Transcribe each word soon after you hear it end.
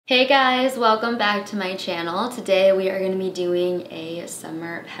Hey guys, welcome back to my channel. Today we are going to be doing a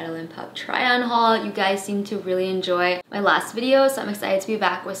summer Petal Pup try-on haul. You guys seem to really enjoy my last video, so I'm excited to be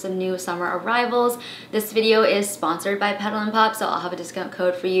back with some new summer arrivals. This video is sponsored by Petal Pup, so I'll have a discount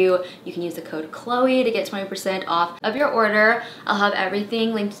code for you. You can use the code Chloe to get 20% off of your order. I'll have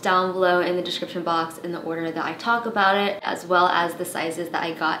everything linked down below in the description box in the order that I talk about it, as well as the sizes that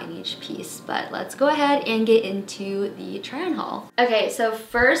I got in each piece. But let's go ahead and get into the try-on haul. Okay, so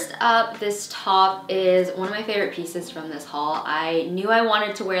first up, this top is one of my favorite pieces from this haul. I knew I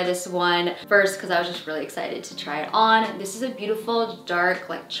wanted to wear this one first because I was just really excited to try it on. This is a beautiful dark,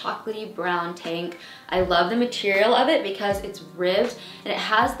 like chocolatey brown tank. I love the material of it because it's ribbed and it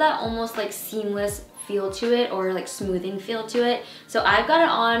has that almost like seamless feel to it, or like smoothing feel to it. So I've got it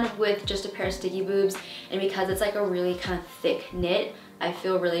on with just a pair of sticky boobs, and because it's like a really kind of thick knit, I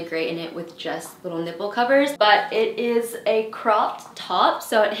feel really great in it with just little nipple covers. But it is a cropped top,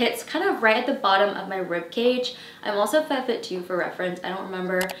 so it hits kind of right at the bottom of my rib cage. I'm also 5'2" for reference. I don't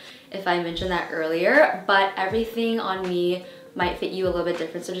remember if I mentioned that earlier, but everything on me might fit you a little bit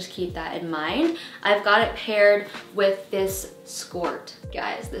different, so just keep that in mind. I've got it paired with this skirt.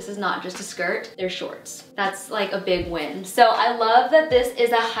 Guys, this is not just a skirt, they're shorts. That's like a big win. So I love that this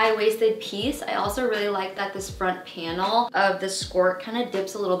is a high-waisted piece. I also really like that this front panel of the skirt kind of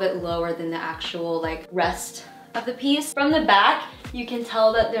dips a little bit lower than the actual like rest of the piece. From the back, you can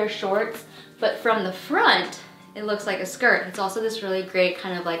tell that they're shorts, but from the front, it looks like a skirt. It's also this really great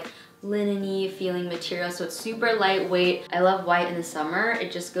kind of like linen-y feeling material, so it's super lightweight. I love white in the summer.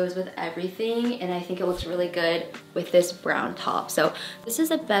 It just goes with everything, and I think it looks really good with this brown top. So this is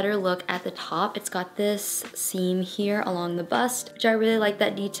a better look at the top. It's got this seam here along the bust, which I really like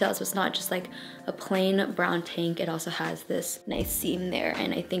that detail, so it's not just like a plain brown tank. It also has this nice seam there,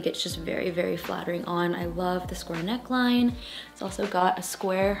 and I think it's just very, very flattering on. I love the square neckline. It's also got a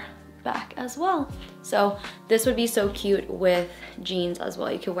square back as well. So this would be so cute with jeans as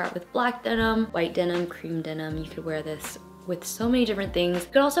well. You could wear it with black denim, white denim, cream denim. You could wear this with so many different things.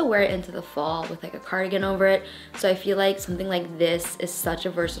 You could also wear it into the fall with like a cardigan over it. So I feel like something like this is such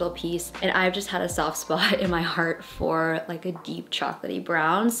a versatile piece, and I've just had a soft spot in my heart for like a deep chocolatey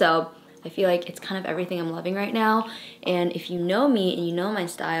brown. So I feel like it's kind of everything I'm loving right now. And if you know me and you know my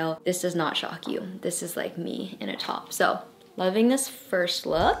style, this does not shock you. This is like me in a top. So loving this first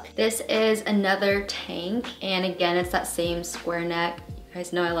look. This is another tank, and again, it's that same square neck. You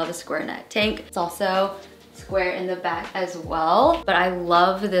guys know I love a square neck tank. It's also square in the back as well, but I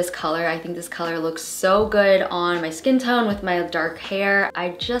love this color. I think this color looks so good on my skin tone with my dark hair.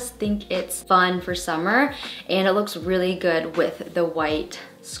 I just think it's fun for summer, and it looks really good with the white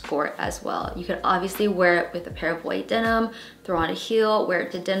skirt as well. You could obviously wear it with a pair of white denim, throw on a heel, wear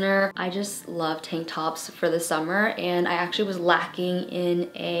it to dinner. I just love tank tops for the summer, and I actually was lacking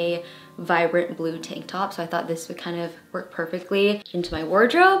in a vibrant blue tank top, so I thought this would kind of work perfectly into my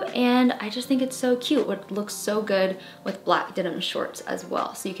wardrobe, and I just think it's so cute. It looks so good with black denim shorts as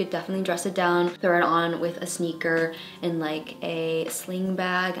well. So you could definitely dress it down, throw it on with a sneaker and like a sling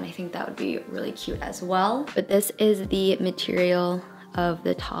bag, and I think that would be really cute as well. But this is the material of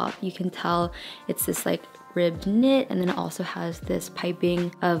the top. You can tell it's this like ribbed knit, and then it also has this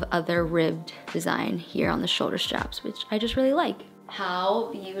piping of other ribbed design here on the shoulder straps, which I just really like. How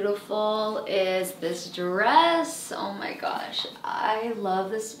beautiful is this dress? Oh my gosh, I love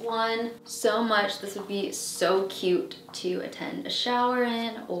this one so much. This would be so cute to attend a shower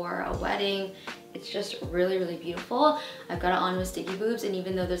in or a wedding. It's just really, really beautiful. I've got it on with sticky boobs, and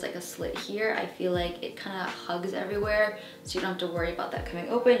even though there's like a slit here, I feel like it kind of hugs everywhere, so you don't have to worry about that coming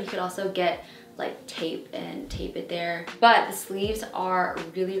open. You could also get like tape and tape it there. But the sleeves are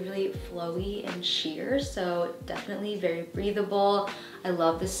really, really flowy and sheer, so definitely very breathable. I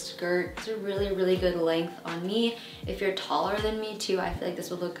love this skirt. It's a really, really good length on me. If you're taller than me too, I feel like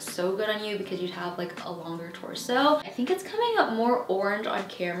this would look so good on you because you'd have like a longer torso. I think it's coming up more orange on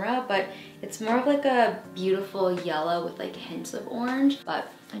camera, but it's more of like a beautiful yellow with like hints of orange.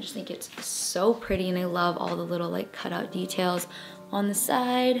 But I just think it's so pretty, and I love all the little like cutout details on the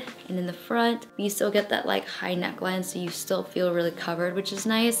side and in the front. You still get that like high neckline, so you still feel really covered, which is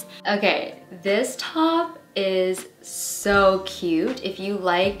nice. Okay, this top is so cute. If you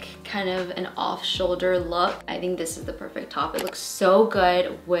like kind of an off-shoulder look, I think this is the perfect top. It looks so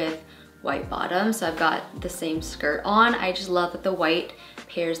good with white bottom, so I've got the same skirt on. I just love that the white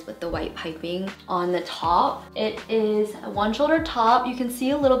pairs with the white piping on the top. It is a one shoulder top. You can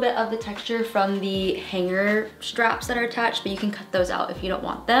see a little bit of the texture from the hanger straps that are attached, but you can cut those out if you don't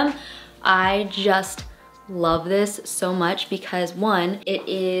want them. I just love this so much because one, it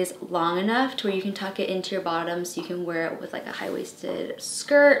is long enough to where you can tuck it into your bottom so you can wear it with like a high-waisted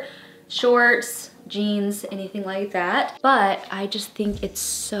skirt, shorts, jeans, anything like that. But I just think it's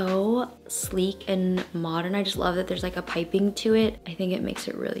so sleek and modern. I just love that there's like a piping to it. I think it makes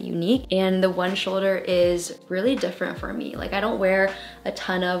it really unique. And the one shoulder is really different for me. Like, I don't wear a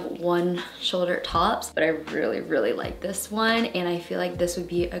ton of one shoulder tops, but I really like this one. And I feel like this would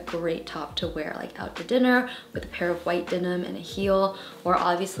be a great top to wear like out to dinner with a pair of white denim and a heel, or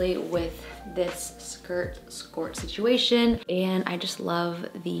obviously with this skirt situation. And I just love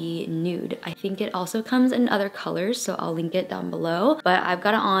the nude. I think it also comes in other colors, so I'll link it down below, but I've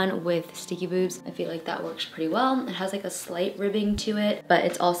got it on with sticky boobs. I feel like that works pretty well. It has like a slight ribbing to it, but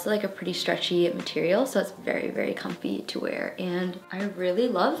it's also like a pretty stretchy material, so it's very comfy to wear. And I really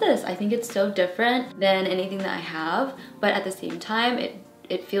love this. I think it's so different than anything that I have, but at the same time,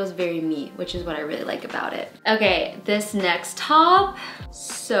 it feels very me, which is what I really like about it. Okay, this next top,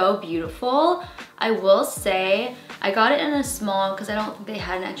 so beautiful. I will say, I got it in a small because I don't think they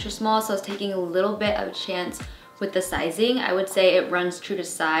had an extra small, so I was taking a little bit of a chance with the sizing. I would say it runs true to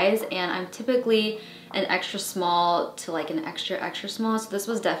size, and I'm typically an extra small to like an extra small, so this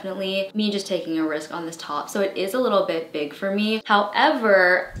was definitely me just taking a risk on this top. So it is a little bit big for me.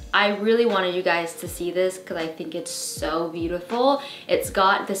 However, I really wanted you guys to see this because I think it's so beautiful. It's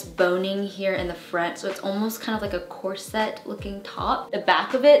got this boning here in the front, so it's almost kind of like a corset looking top. The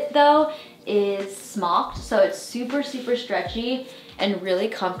back of it though is smocked, so it's super stretchy and really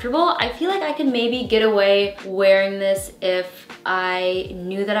comfortable. I feel like I could maybe get away wearing this if I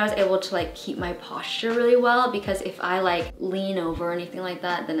knew that I was able to like keep my posture really well, because if I like lean over or anything like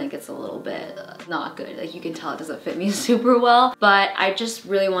that, then it gets a little bit not good. Like, you can tell it doesn't fit me super well, but I just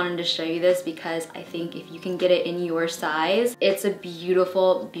really wanted to show you this because I think if you can get it in your size, it's a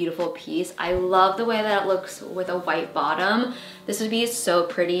beautiful piece. I love the way that it looks with a white bottom. This would be so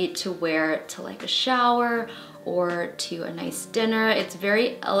pretty to wear to like a shower or to a nice dinner. It's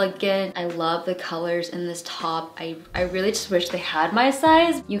very elegant. I love the colors in this top. I really just wish they had my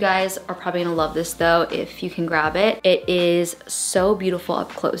size. You guys are probably gonna love this though if you can grab it. It is so beautiful up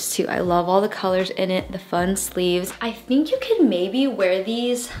close too. I love all the colors in it, the fun sleeves. I think you can maybe wear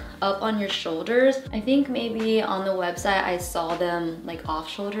these up on your shoulders. I think maybe on the website I saw them like off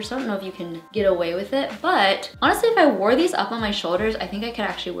shoulders, so I don't know if you can get away with it, but honestly, if I wore these up on my shoulders, I think I could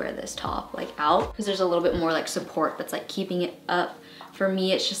actually wear this top like out, because there's a little bit more like support that's like keeping it up. For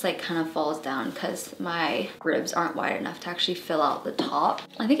me, it's just like kind of falls down because my ribs aren't wide enough to actually fill out the top.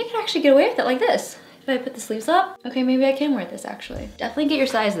 I think I could actually get away with it like this. If I put the sleeves up, okay, maybe I can wear this actually. Definitely get your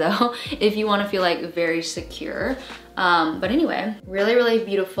size though, if you wanna feel like very secure. But anyway, really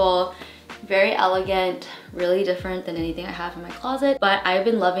beautiful, very elegant, really different than anything I have in my closet. But I've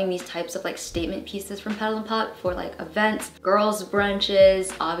been loving these types of like statement pieces from Petal Pup for like events, girls'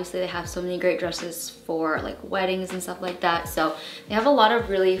 brunches. Obviously they have so many great dresses for like weddings and stuff like that. So they have a lot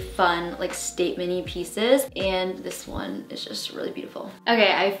of really fun like statement-y pieces, and this one is just really beautiful.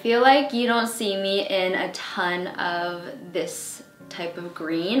 Okay, I feel like you don't see me in a ton of this type of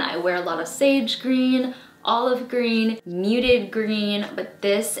green. I wear a lot of sage green, olive green, muted green, but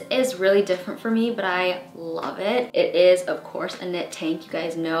this is really different for me, but I love it. It is, of course, a knit tank. You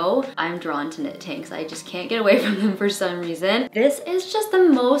guys know I'm drawn to knit tanks. I just can't get away from them for some reason. This is just the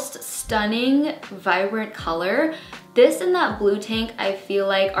most stunning, vibrant color. This and that blue tank I feel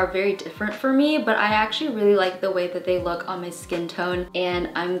like are very different for me, but I actually really like the way that they look on my skin tone, and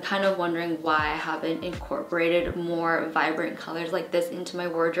I'm kind of wondering why I haven't incorporated more vibrant colors like this into my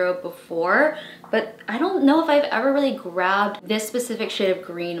wardrobe before. But I don't know if I've ever really grabbed this specific shade of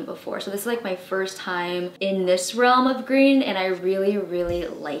green before. So this is like my first time in this realm of green, and I really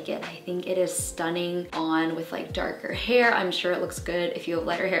like it. I think it is stunning on with like darker hair. I'm sure it looks good if you have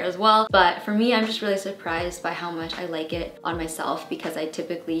lighter hair as well. But for me, I'm just really surprised by how much I like it on myself, because I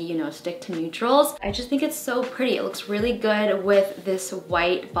typically, you know, stick to neutrals. I just think it's so pretty. It looks really good with this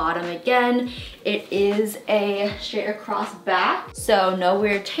white bottom again. It is a straight across back, so no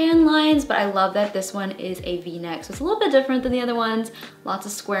weird tan lines, but I love that this one is a V-neck. So it's a little bit different than the other ones, lots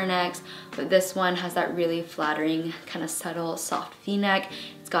of square necks, but this one has that really flattering, kind of subtle, soft V-neck.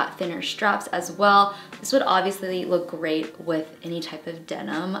 It's got thinner straps as well. This would obviously look great with any type of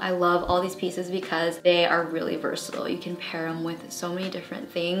denim. I love all these pieces because they are really versatile. You can pair them with so many different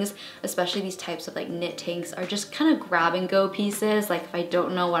things, especially these types of like knit tanks are just kind of grab and go pieces. Like if I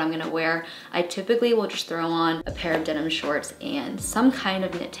don't know what I'm gonna wear, I typically will just throw on a pair of denim shorts and some kind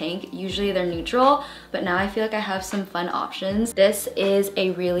of knit tank. Usually they're neutral, but now I feel like I have some fun options. This is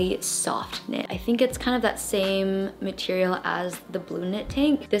a really soft knit. I think it's kind of that same material as the blue knit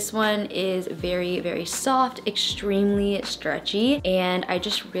tank. tank. This one is very, very soft, extremely stretchy, and I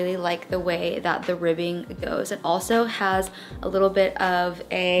just really like the way that the ribbing goes. It also has a little bit of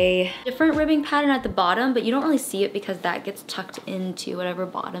a different ribbing pattern at the bottom, but you don't really see it because that gets tucked into whatever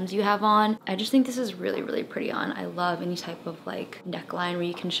bottoms you have on. I just think this is really, really pretty on. I love any type of like neckline where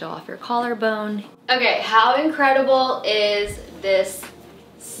you can show off your collarbone. Okay, how incredible is this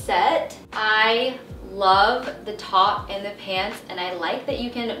set? I love the top and the pants, and I like that you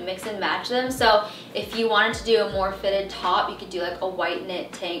can mix and match them. So if you wanted to do a more fitted top, you could do like a white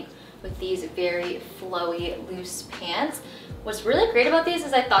knit tank with these very flowy loose pants. What's really great about these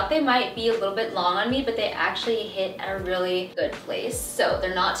is I thought they might be a little bit long on me, but they actually hit at a really good place. So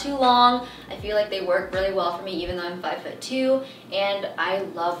they're not too long. I feel like they work really well for me even though I'm 5'2", and I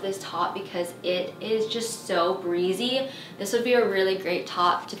love this top because it is just so breezy. This would be a really great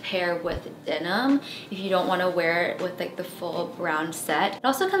top to pair with denim if you don't want to wear it with like the full brown set. It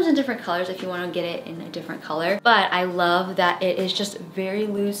also comes in different colors if you want to get it in a different color, but I love that it is just very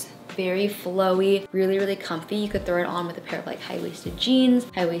loose, very flowy, really, really comfy. You could throw it on with a pair of like high-waisted jeans,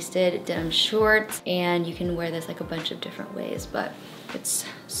 high-waisted denim shorts, and you can wear this like a bunch of different ways, but it's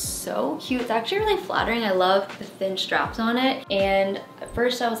so cute. It's actually really flattering. I love the thin straps on it, and at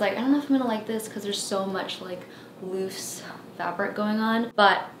first I was like, I don't know if I'm gonna like this because there's so much like loose fabric going on,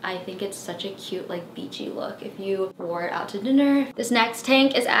 but I think it's such a cute like beachy look if you wore it out to dinner. This next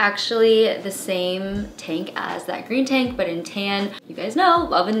tank is actually the same tank as that green tank, but in tan. You guys know,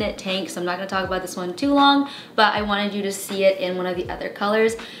 love a knit tank, so I'm not gonna talk about this one too long, but I wanted you to see it in one of the other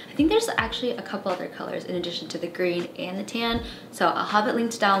colors. I think there's actually a couple other colors in addition to the green and the tan, so I'll have it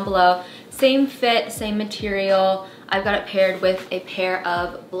linked down below. Same fit, same material. I've got it paired with a pair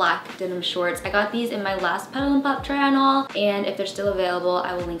of black denim shorts. I got these in my last Petal Pup try on haul, and if they're still available,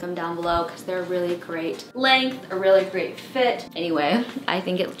 I will link them down below because they're a really great length, a really great fit. Anyway, I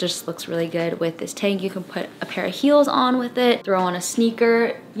think it just looks really good with this tank. You can put a pair of heels on with it, throw on a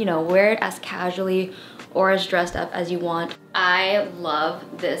sneaker, you know, wear it as casually or as dressed up as you want. I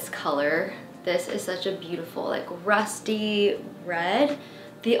love this color. This is such a beautiful, like rusty red.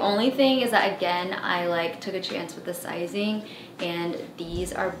 The only thing is that, again, I like took a chance with the sizing, and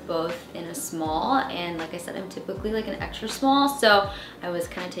these are both in a small, and like I said, I'm typically like an extra small, so I was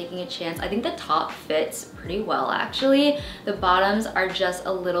kind of taking a chance. I think the top fits pretty well actually. The bottoms are just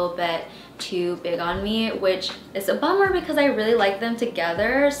a little bit too big on me, which is a bummer because I really like them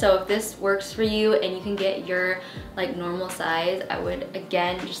together. So if this works for you and you can get your like normal size, I would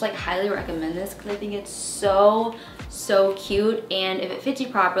again just like highly recommend this because I think it's so cute, and if it fits you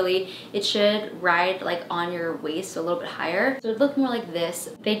properly, it should ride like on your waist a little bit higher, so it look more like this.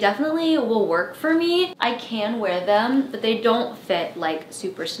 They definitely will work for me. I can wear them, but they don't fit like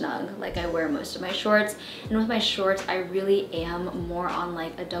super snug like I wear most of my shorts, and with my shorts I really am more on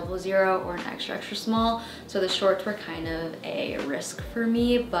like a 00 or an extra small, so the shorts were kind of a risk for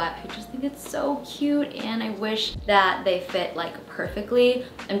me, but I just think it's so cute and I wish that they fit like perfectly.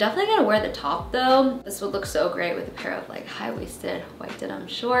 I'm definitely gonna wear the top though. This would look so great with a pair of like high-waisted white denim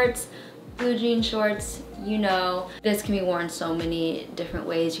shorts, blue jean shorts. You know, this can be worn so many different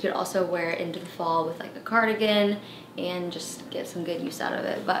ways. You could also wear it into the fall with like a cardigan and just get some good use out of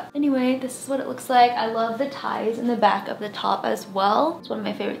it. But anyway, this is what it looks like. I love the ties in the back of the top as well. It's one of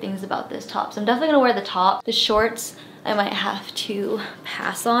my favorite things about this top. So I'm definitely gonna wear the top. The shorts I might have to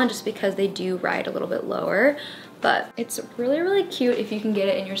pass on just because they do ride a little bit lower, but it's really, really cute if you can get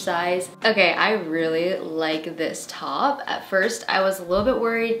it in your size. Okay, I really like this top. At first, I was a little bit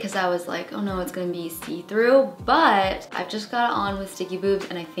worried because I was like, oh no, it's gonna be see-through, but I've just got it on with sticky boobs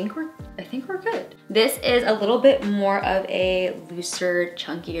and I think we're good. This is a little bit more of a looser,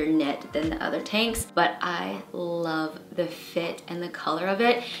 chunkier knit than the other tanks, but I love the fit and the color of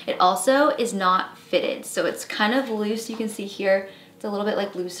it. It also is not fitted, so it's kind of loose. You can see here, it's a little bit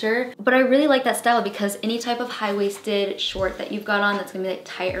like looser, but I really like that style because any type of high-waisted short that you've got on that's gonna be like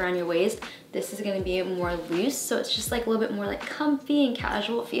tight around your waist, this is gonna be more loose, so it's just like a little bit more like comfy and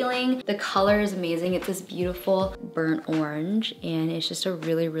casual feeling. The color is amazing. It's this beautiful burnt orange, and it's just a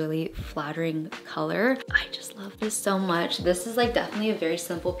really, really flattering color. I just love this so much. This is like definitely a very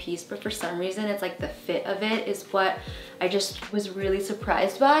simple piece, but for some reason, it's like the fit of it is what I just was really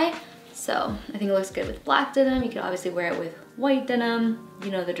surprised by. So I think it looks good with black denim. You could obviously wear it with white denim, you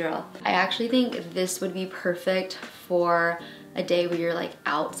know the drill. I actually think this would be perfect for a day where you're like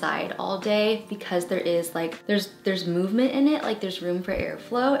outside all day because there is like, there's movement in it, like there's room for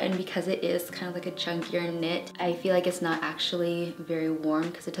airflow, and because it is kind of like a chunkier knit, I feel like it's not actually very warm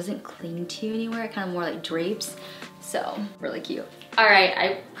because it doesn't cling to you anywhere. It kind of more like drapes. So really cute. All right,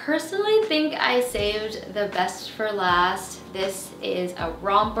 I personally think I saved the best for last. This is a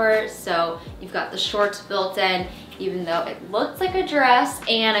romper, so you've got the shorts built in, even though it looks like a dress,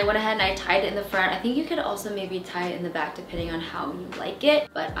 and I went ahead and I tied it in the front. I think you could also maybe tie it in the back depending on how you like it,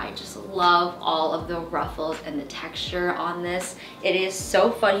 but I just love all of the ruffles and the texture on this. It is so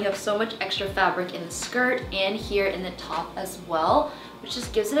fun. You have so much extra fabric in the skirt and here in the top as well, which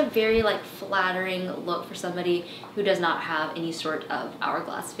just gives it a very like flattering look for somebody who does not have any sort of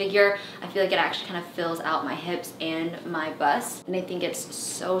hourglass figure. I feel like it actually kind of fills out my hips and my bust, and I think it's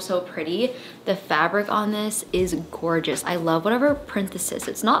so, so pretty. The fabric on this is gorgeous. I love whatever print this is.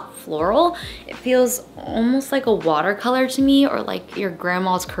 It's not floral. It feels almost like a watercolor to me, or like your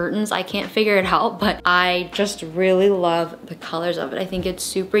grandma's curtains. I can't figure it out, but I just really love the colors of it. I think it's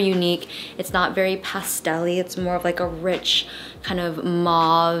super unique. It's not very pastel-y. It's more of like a rich kind of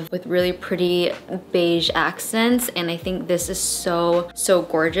mauve with really pretty beige accents, and I think this is so, so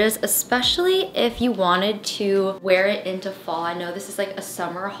gorgeous, especially if you wanted to wear it into fall. I know this is like a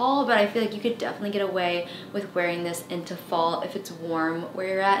summer haul, but I feel like you could definitely get away with wearing this into fall if it's warm where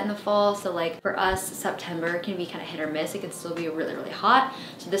you're at in the fall. So like for us, September can be kind of hit or miss. It can still be really, really hot.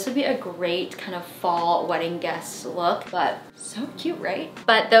 So this would be a great kind of fall wedding guest look, but so cute, right?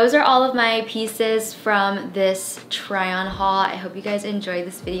 But those are all of my pieces from this try on haul. I hope you guys enjoyed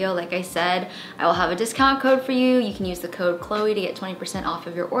this video. Like I said, I will have a discount code for you. You can use the code Chloe to get 20% off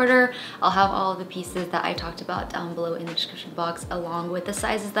of your order. I'll have all of the pieces that I talked about down below in the description box, along with the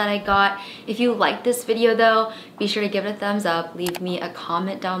sizes that I got. If you liked this video though, be sure to give it a thumbs up. Leave me a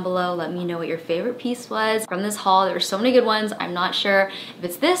comment down below. Let me know what your favorite piece was from this haul. There were so many good ones. I'm not sure if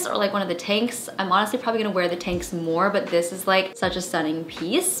it's this or like one of the tanks. I'm honestly probably gonna wear the tanks more, but this is like such a stunning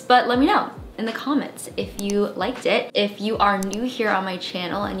piece. But let me know in the comments if you liked it. If you are new here on my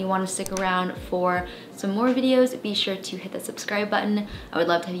channel and you want to stick around for some more videos, be sure to hit the subscribe button. I would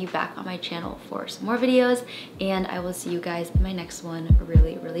love to have you back on my channel for some more videos, and I will see you guys in my next one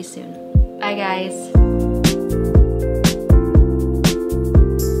really, really soon. Bye guys.